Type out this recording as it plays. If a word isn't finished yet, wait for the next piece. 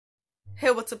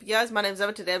Hey, what's up, you guys? My name's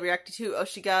Evan. Today I'm reacting to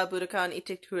Oshi Budoukan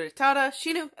Ittekuretara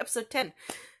Shinu, episode 10.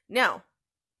 Now,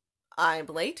 I'm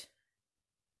late.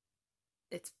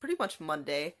 It's pretty much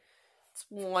Monday. It's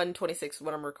 1:26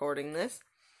 when I'm recording this.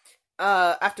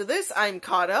 After this, I'm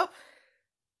caught up.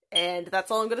 And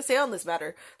that's all I'm going to say on this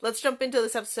matter. Let's jump into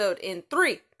this episode in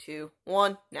 3, 2,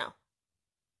 1, now.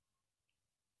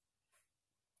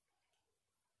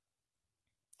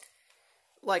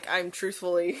 Like, I'm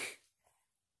truthfully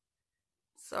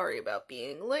sorry about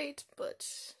being late,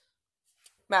 but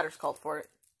matters called for it.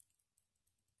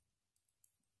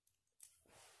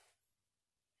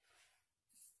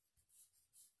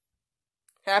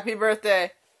 Happy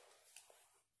birthday!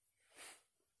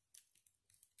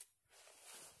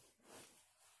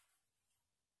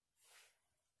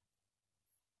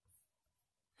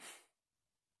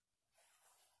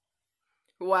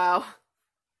 Wow.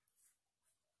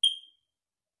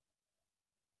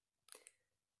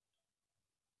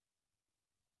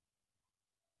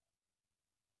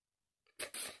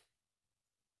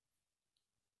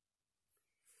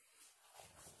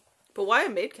 But why a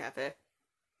maid cafe?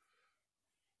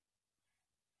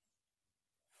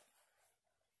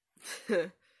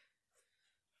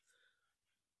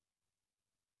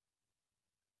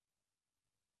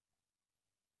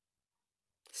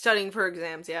 Studying for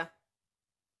exams, yeah.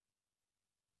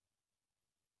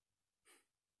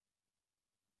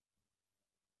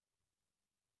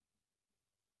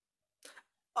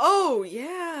 Oh,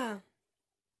 yeah.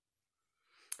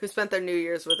 Who spent their New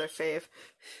Year's with their fave.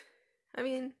 I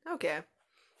mean, okay.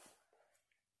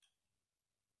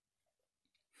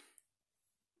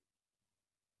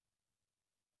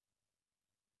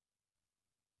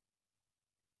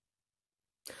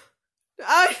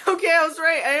 Okay, I was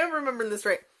right. I am remembering this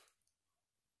right.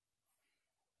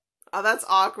 Oh, that's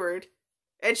awkward.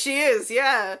 And she is,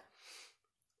 yeah.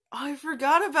 Oh, I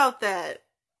forgot about that.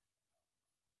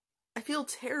 I feel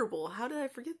terrible. How did I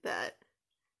forget that?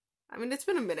 I mean, it's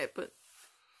been a minute, but...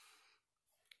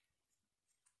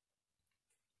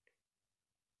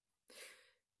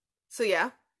 So, yeah.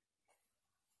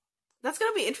 That's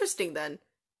gonna be interesting, then.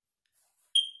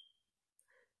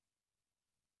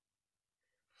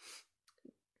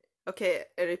 Okay,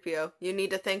 Eripio, you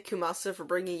need to thank Kumasa for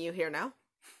bringing you here now.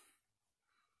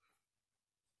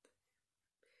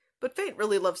 But fate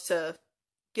really loves to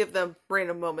give them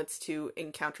random moments to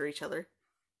encounter each other.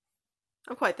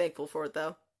 I'm quite thankful for it,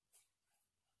 though.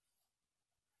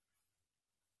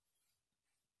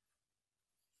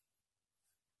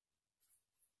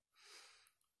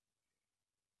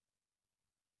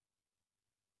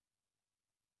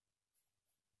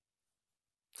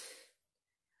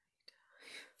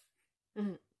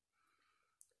 Mhm.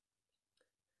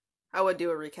 I would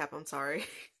do a recap, I'm sorry.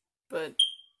 But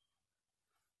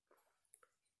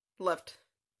left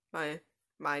my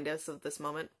mind as of this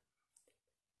moment.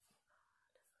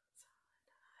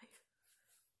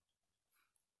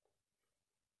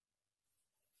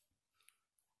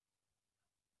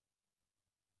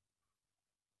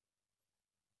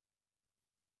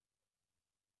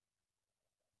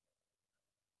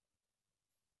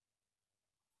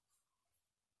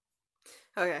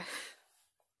 Okay.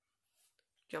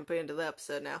 Jumping into the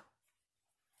episode now.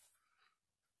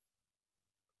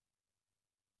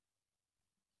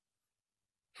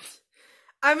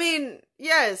 I mean,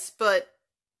 yes, but...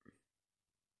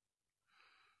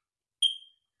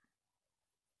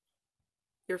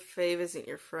 Your fave isn't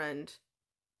your friend.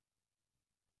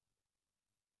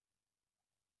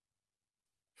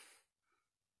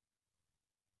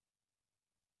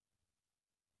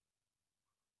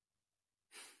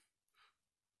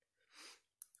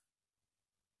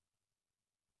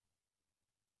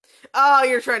 Oh,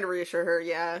 you're trying to reassure her,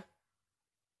 yeah.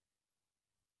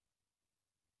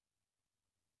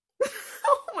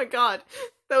 Oh my god.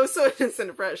 That was so innocent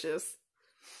and precious.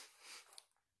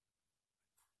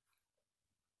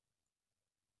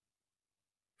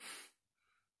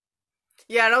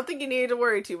 Yeah, I don't think you need to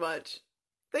worry too much.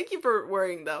 Thank you for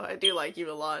worrying, though. I do like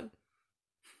you a lot.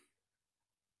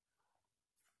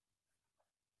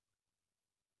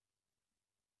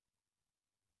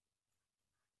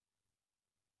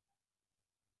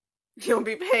 You'll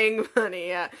be paying money,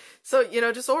 yeah. So,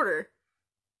 just order.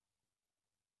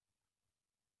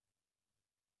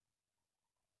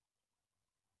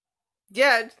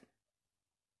 Yeah.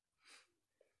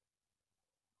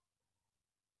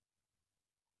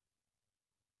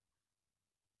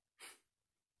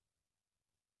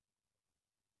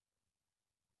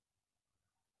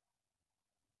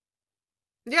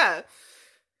 Yeah.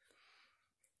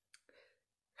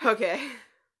 Okay.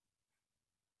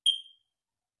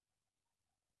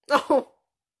 Oh.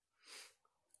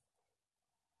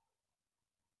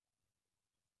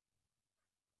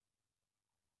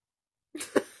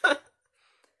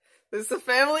 This is a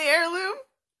family heirloom?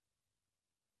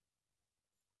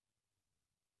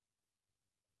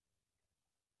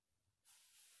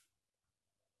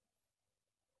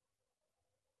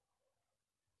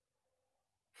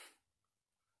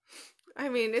 I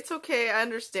mean, it's okay, I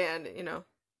understand, you know.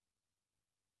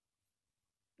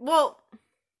 Well,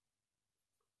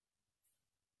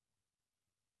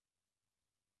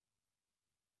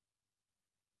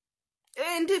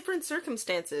 in different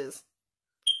circumstances.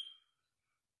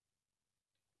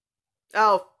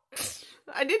 Oh,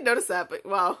 I did notice that, but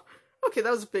wow. Okay,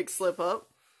 that was a big slip up.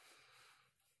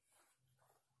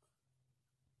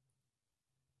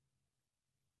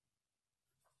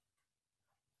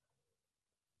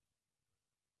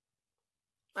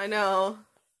 I know.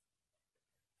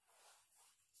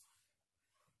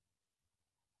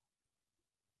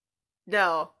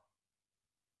 No.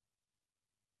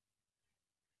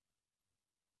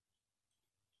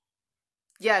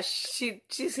 Yeah, she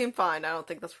seemed fine. I don't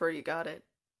think that's where you got it.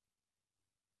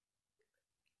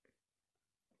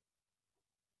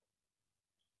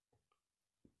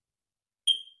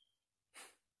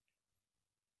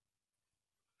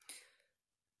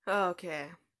 Okay.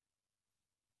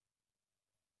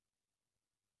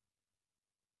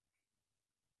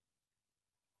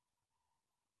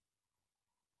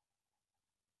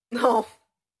 No.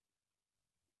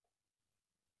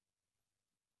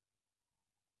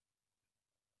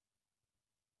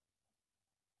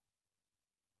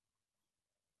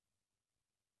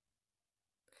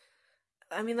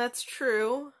 I mean, that's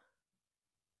true.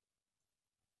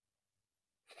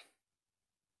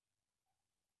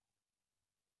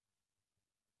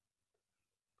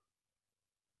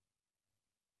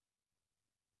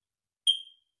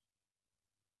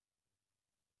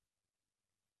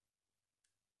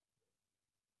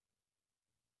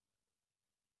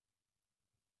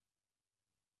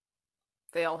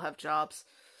 They all have jobs.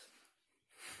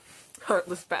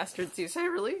 Heartless bastards, you say,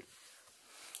 really?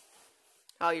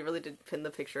 Oh, you really did pin the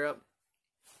picture up.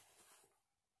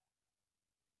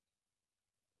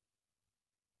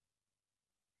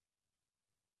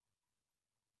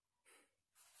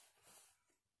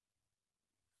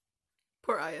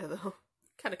 Poor Aya, though.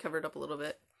 Kind of covered up a little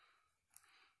bit.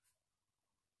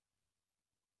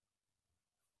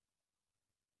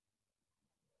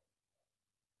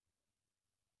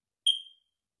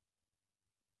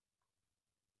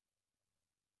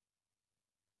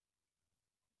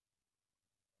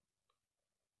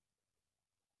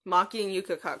 Maki and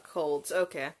Yuka caught colds.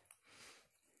 Okay.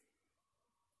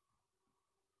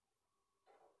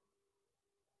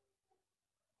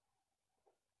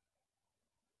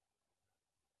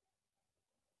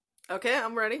 Okay,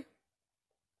 I'm ready.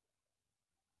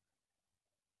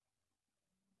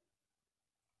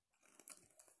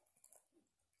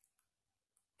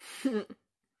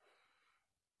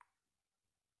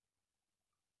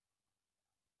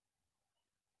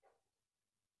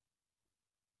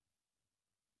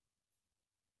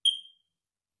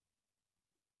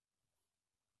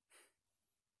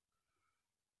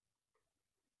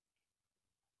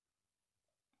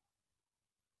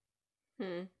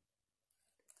 Hmm.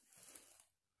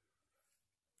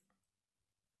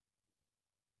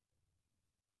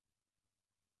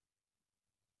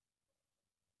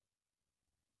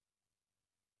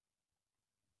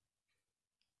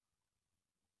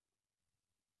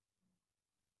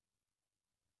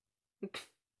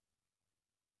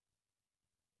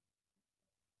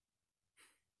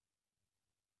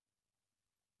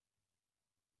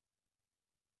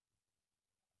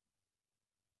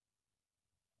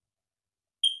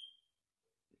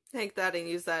 Take that and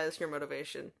use that as your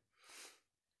motivation.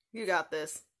 You got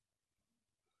this.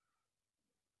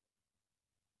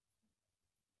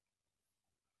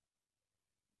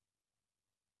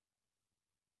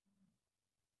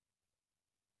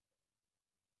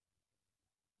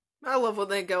 I love when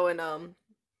they go and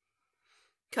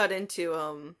cut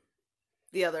into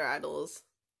the other idols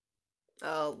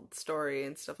story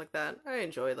and stuff like that. I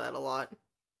enjoy that a lot.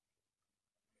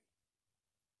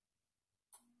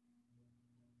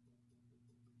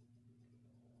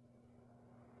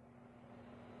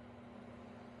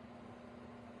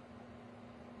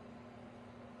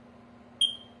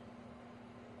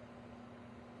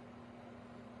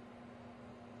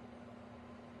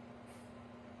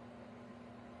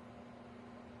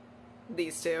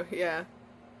 These two, yeah.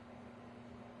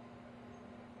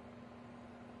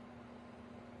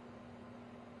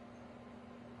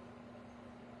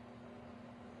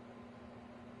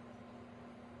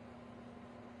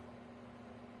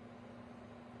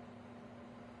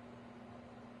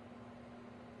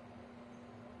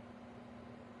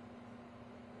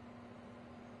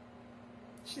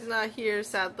 She's not here,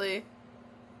 sadly.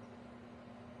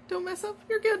 Don't mess up.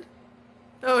 You're good.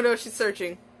 Oh no, she's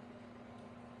searching.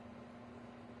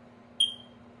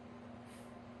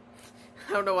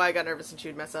 I don't know why I got nervous and she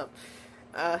would mess up.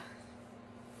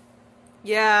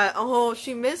 Yeah. Oh,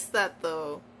 she missed that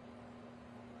though.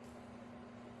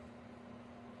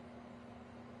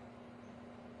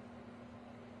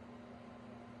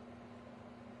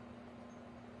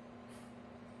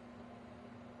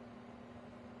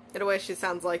 In a way, she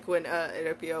sounds like when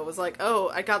Inopio was like, "Oh,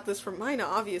 I got this from Mina,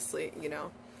 obviously," you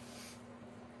know.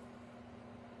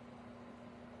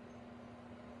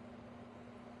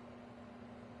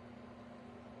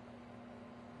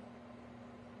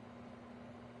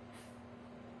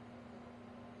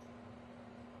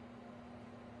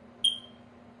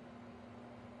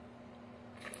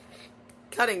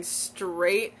 Cutting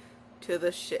straight to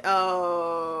the shit.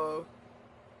 Oh.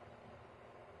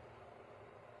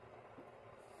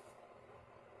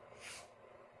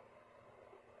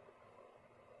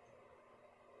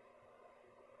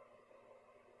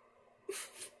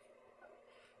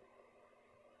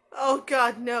 Oh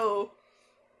god, no.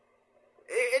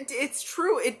 It's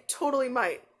true. It totally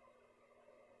might.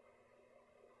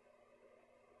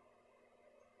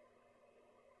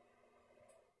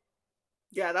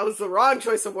 Yeah, that was the wrong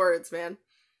choice of words, man.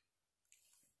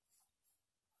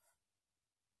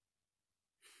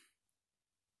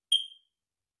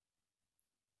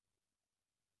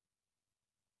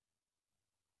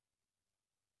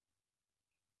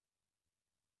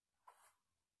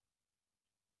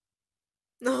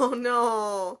 No,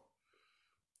 no.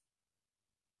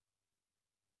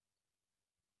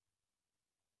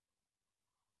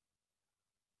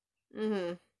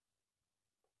 Mm-hmm.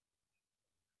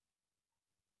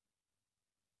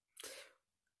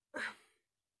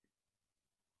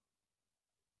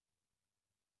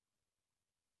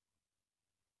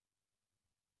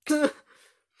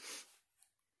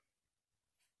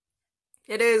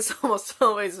 It is almost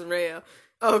always Rhea.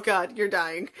 Oh god, you're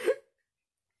dying.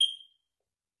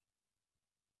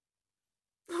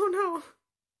 Oh no.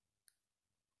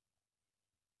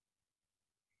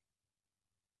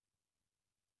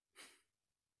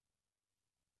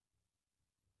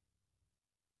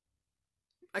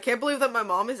 I can't believe that my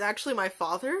mom is actually my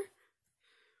father.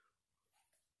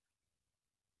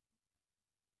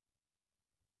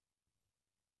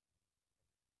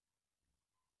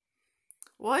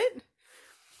 What?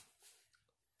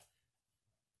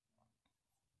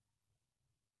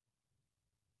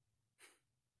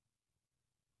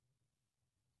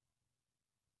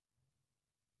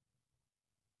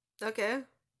 Okay.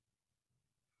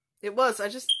 It was. I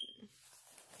just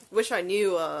wish I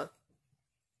knew the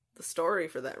story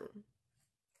for that.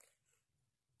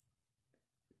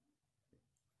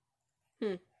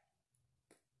 Hmm.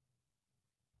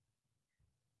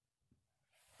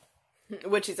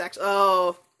 Which is actually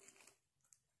oh.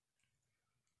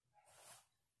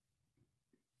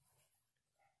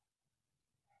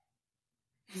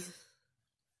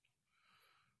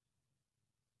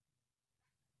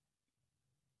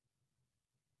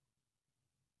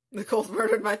 The cold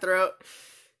murdered my throat.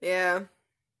 Yeah.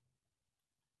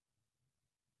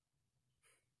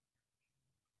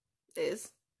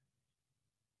 Is.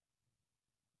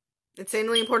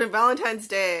 Insanely important Valentine's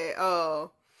Day.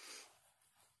 Oh.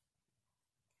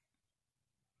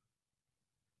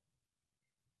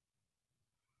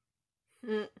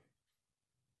 Mm.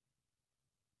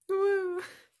 Woo.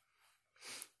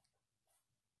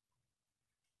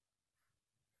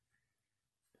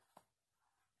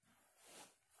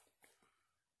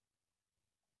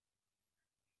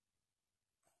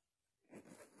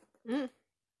 Mm.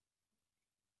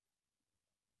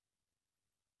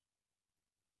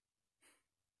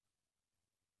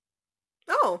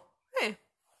 Oh, hey.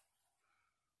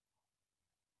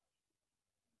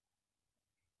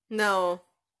 No.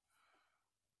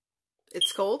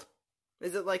 It's cold?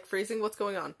 Is it like freezing? What's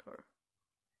going on? Or...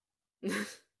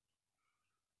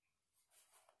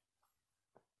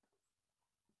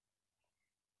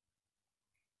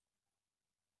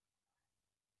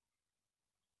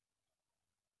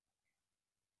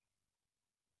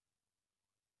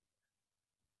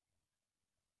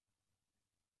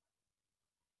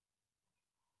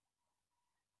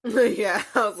 Yeah,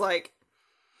 I was like,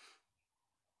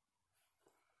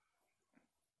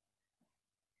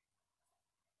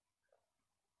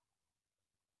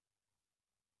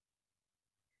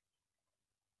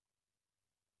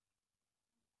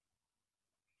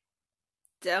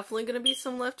 definitely gonna be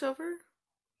some leftover.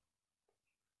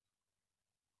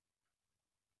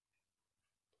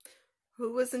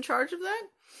 Who was in charge of that?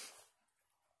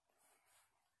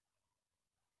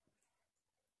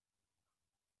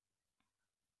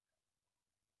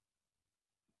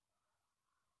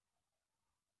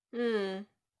 Hmm.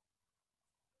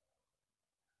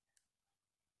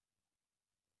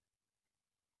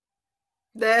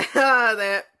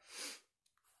 That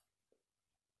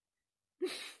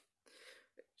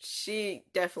she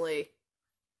definitely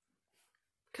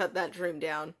cut that dream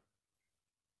down.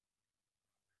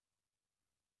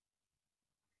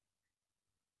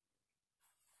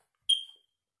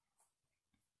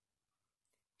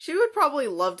 She would probably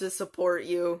love to support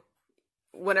you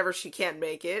whenever she can't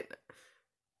make it.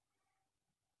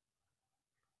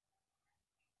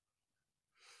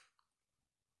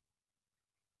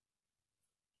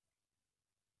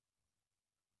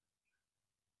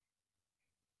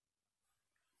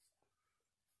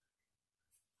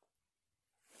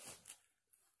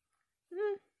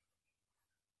 Hmm.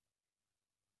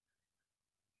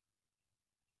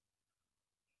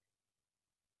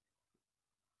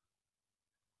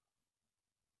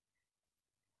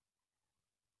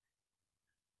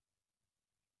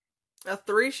 A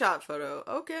three-shot photo.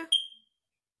 Okay.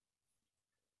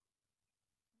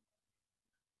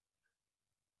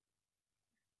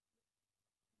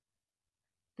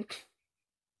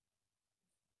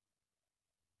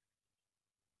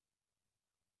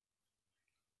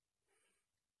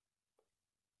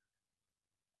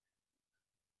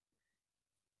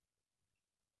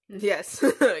 Yes.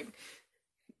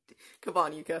 Come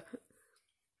on, Yuka.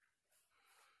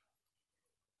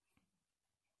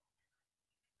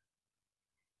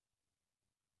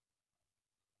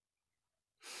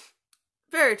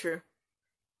 Very true.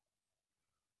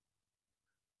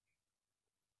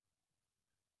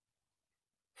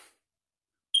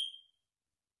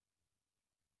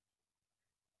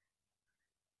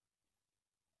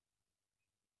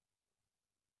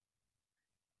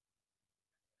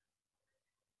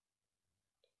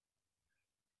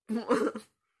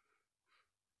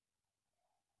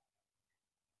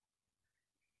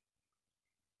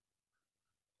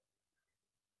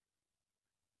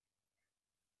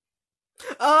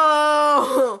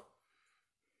 Oh!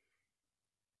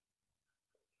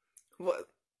 What?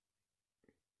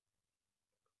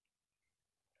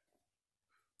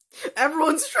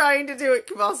 Everyone's trying to do it,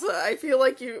 Kamasa. I feel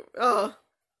like you. Oh.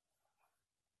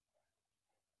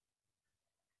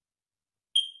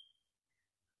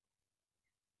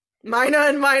 Mina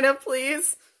and Mina,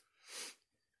 please.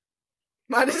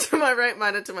 Mina to my right,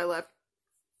 Mina to my left.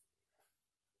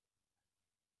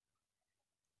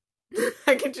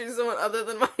 I can choose someone other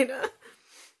than Mina.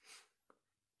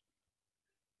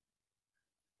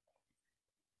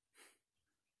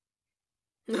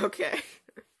 Okay.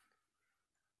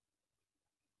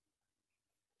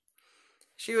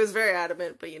 She was very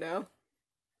adamant, but you know.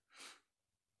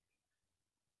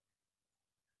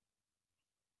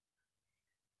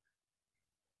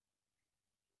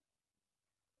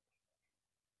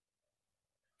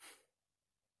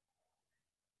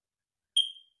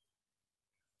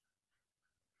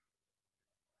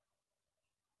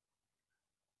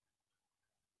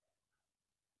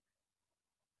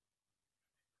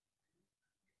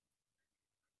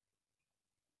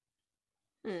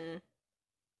 Hmm.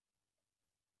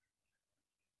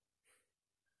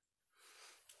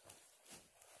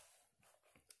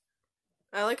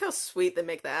 I like how sweet they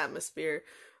make the atmosphere.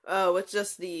 With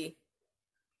just the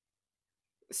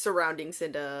surroundings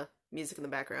and music in the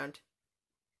background.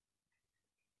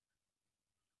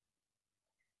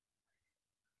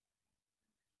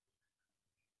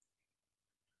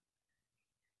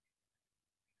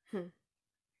 Hmm.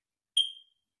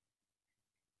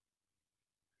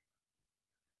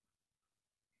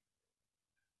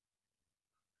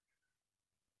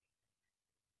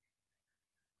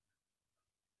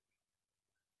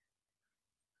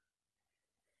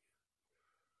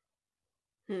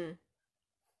 Hmm.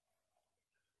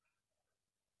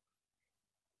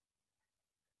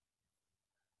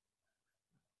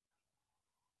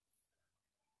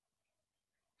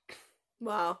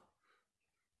 Wow.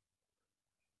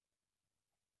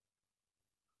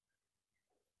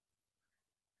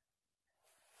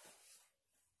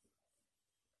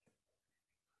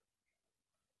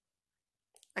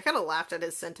 I kind of laughed at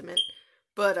his sentiment,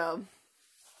 but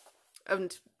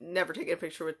I've never taken a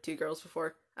picture with two girls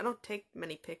before. I don't take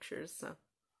many pictures, so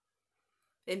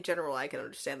in general, I can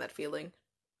understand that feeling.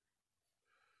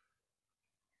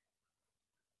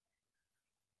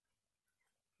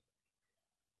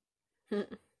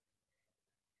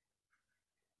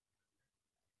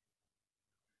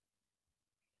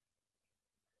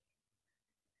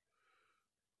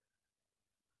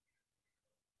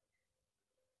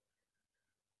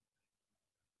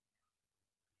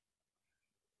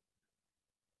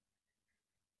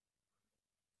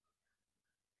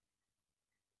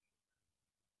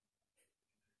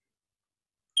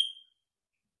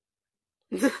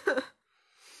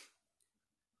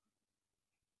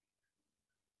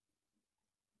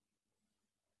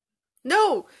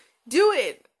 No! Do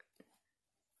it!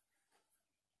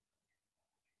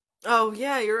 Oh,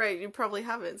 yeah, you're right. You probably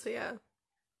haven't, so yeah.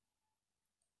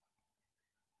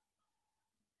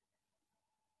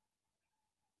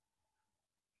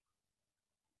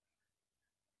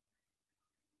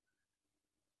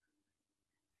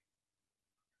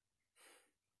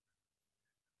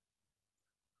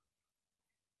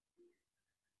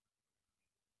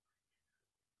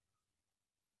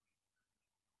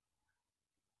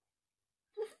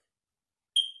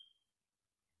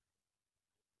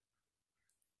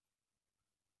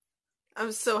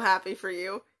 I'm so happy for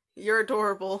you. You're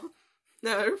adorable.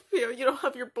 No, you don't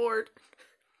have your board.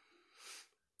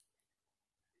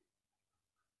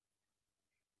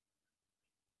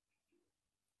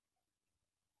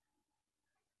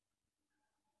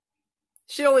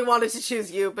 She only wanted to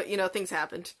choose you, but things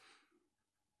happened.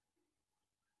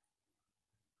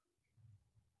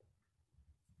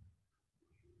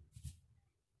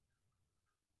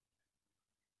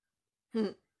 Hmm.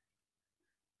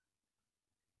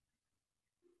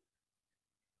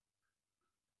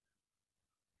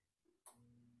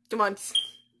 Come on.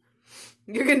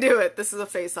 You can do it. This is a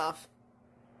face-off.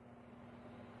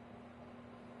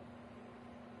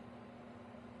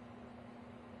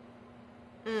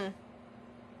 Mm.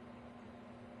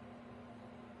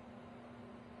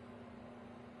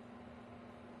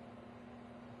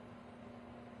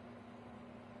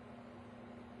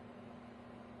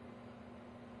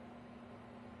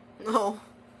 Oh.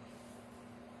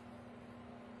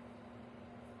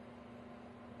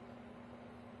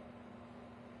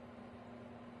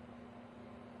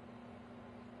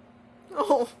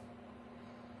 Oh.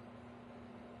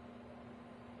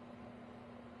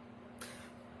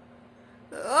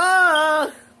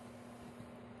 Ah!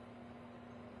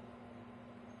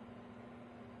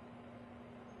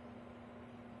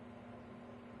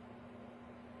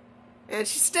 And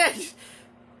she's dead.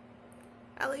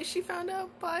 At least she found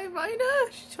out by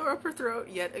Vina. She tore up her throat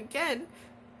yet again.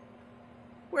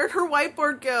 Where'd her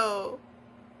whiteboard go?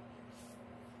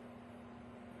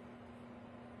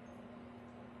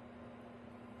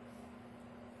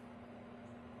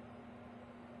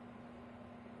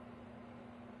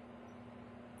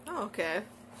 Oh, okay.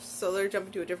 So they're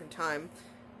jumping to a different time.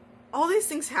 All these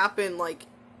things happen, like,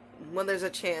 when there's a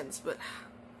chance, but...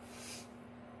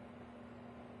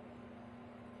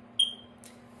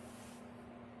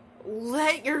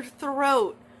 Let your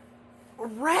throat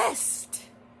rest!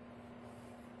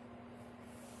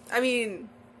 I mean,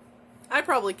 I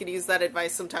probably could use that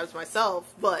advice sometimes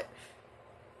myself, but...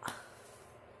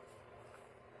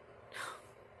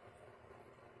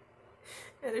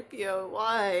 NPO,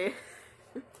 why?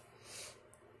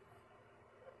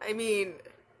 I mean,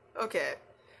 okay.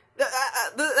 The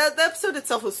episode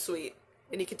itself was sweet,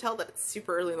 and you can tell that it's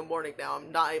super early in the morning now.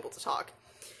 I'm not able to talk.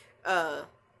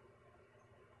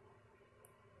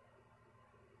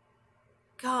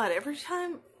 God, every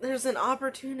time there's an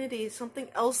opportunity, something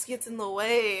else gets in the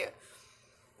way.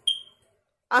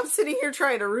 I'm sitting here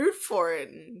trying to root for it,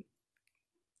 and...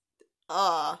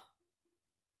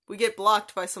 we get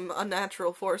blocked by some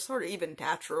unnatural force, or even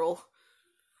natural.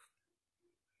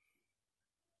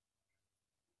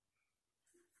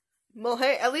 Well,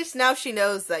 hey, at least now she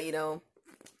knows that,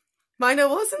 Mina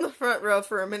was in the front row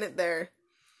for a minute there.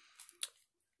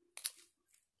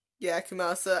 Yeah,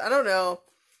 Kumasa, I don't know.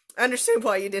 I understand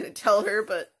why you didn't tell her,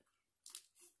 but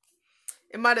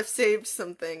it might have saved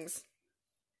some things.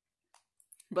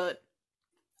 But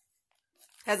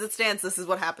as it stands, this is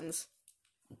what happens.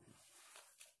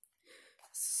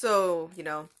 So,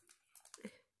 it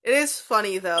is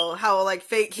funny, though, how, like,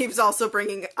 fate keeps also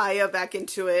bringing Aya back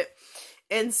into it.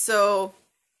 And so,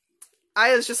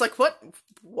 Aya's just like, what?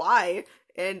 Why?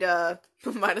 And,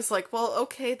 Mina's like, well,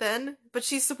 okay, then. But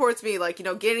she supports me, like,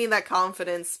 gaining that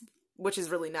confidence, which is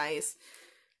really nice.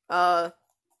 Okay.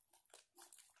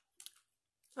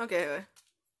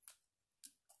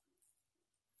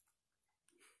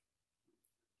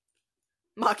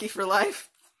 Maki for life.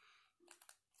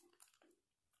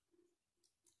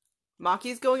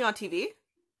 Maki's going on TV?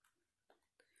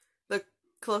 The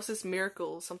closest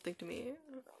miracle something to me.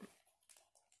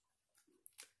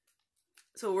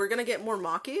 So we're gonna get more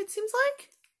Maki, it seems like?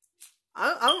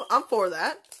 I'm for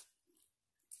that.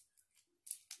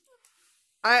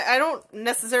 I don't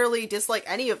necessarily dislike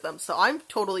any of them, so I'm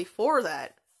totally for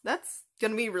that. That's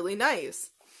gonna be really nice.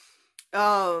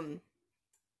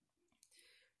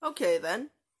 Okay then.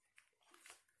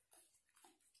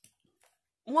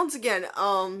 Once again,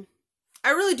 I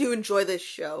really do enjoy this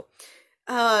show.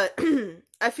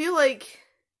 I feel like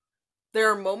there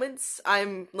are moments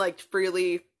I'm, like,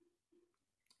 freely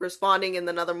responding, and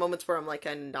then other moments where I'm, like,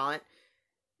 I'm not.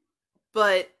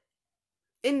 But,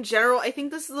 in general, I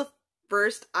think this is the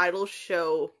first idol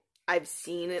show I've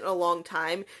seen in a long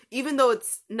time, even though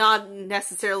it's not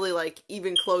necessarily, like,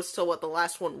 even close to what the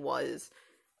last one was.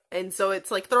 And so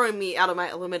it's, like, throwing me out of my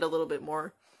element a little bit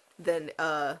more than,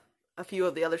 a few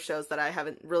of the other shows that I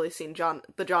haven't really seen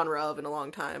the genre of in a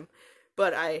long time.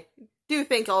 But I do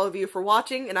thank all of you for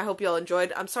watching, and I hope you all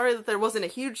enjoyed. I'm sorry that there wasn't a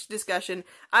huge discussion.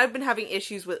 I've been having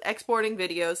issues with exporting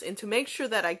videos, and to make sure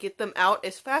that I get them out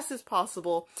as fast as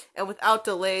possible, and without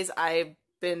delays, I've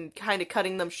been kind of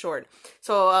cutting them short.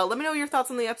 So let me know your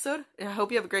thoughts on the episode, and I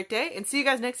hope you have a great day, and see you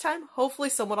guys next time, hopefully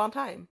somewhat on time.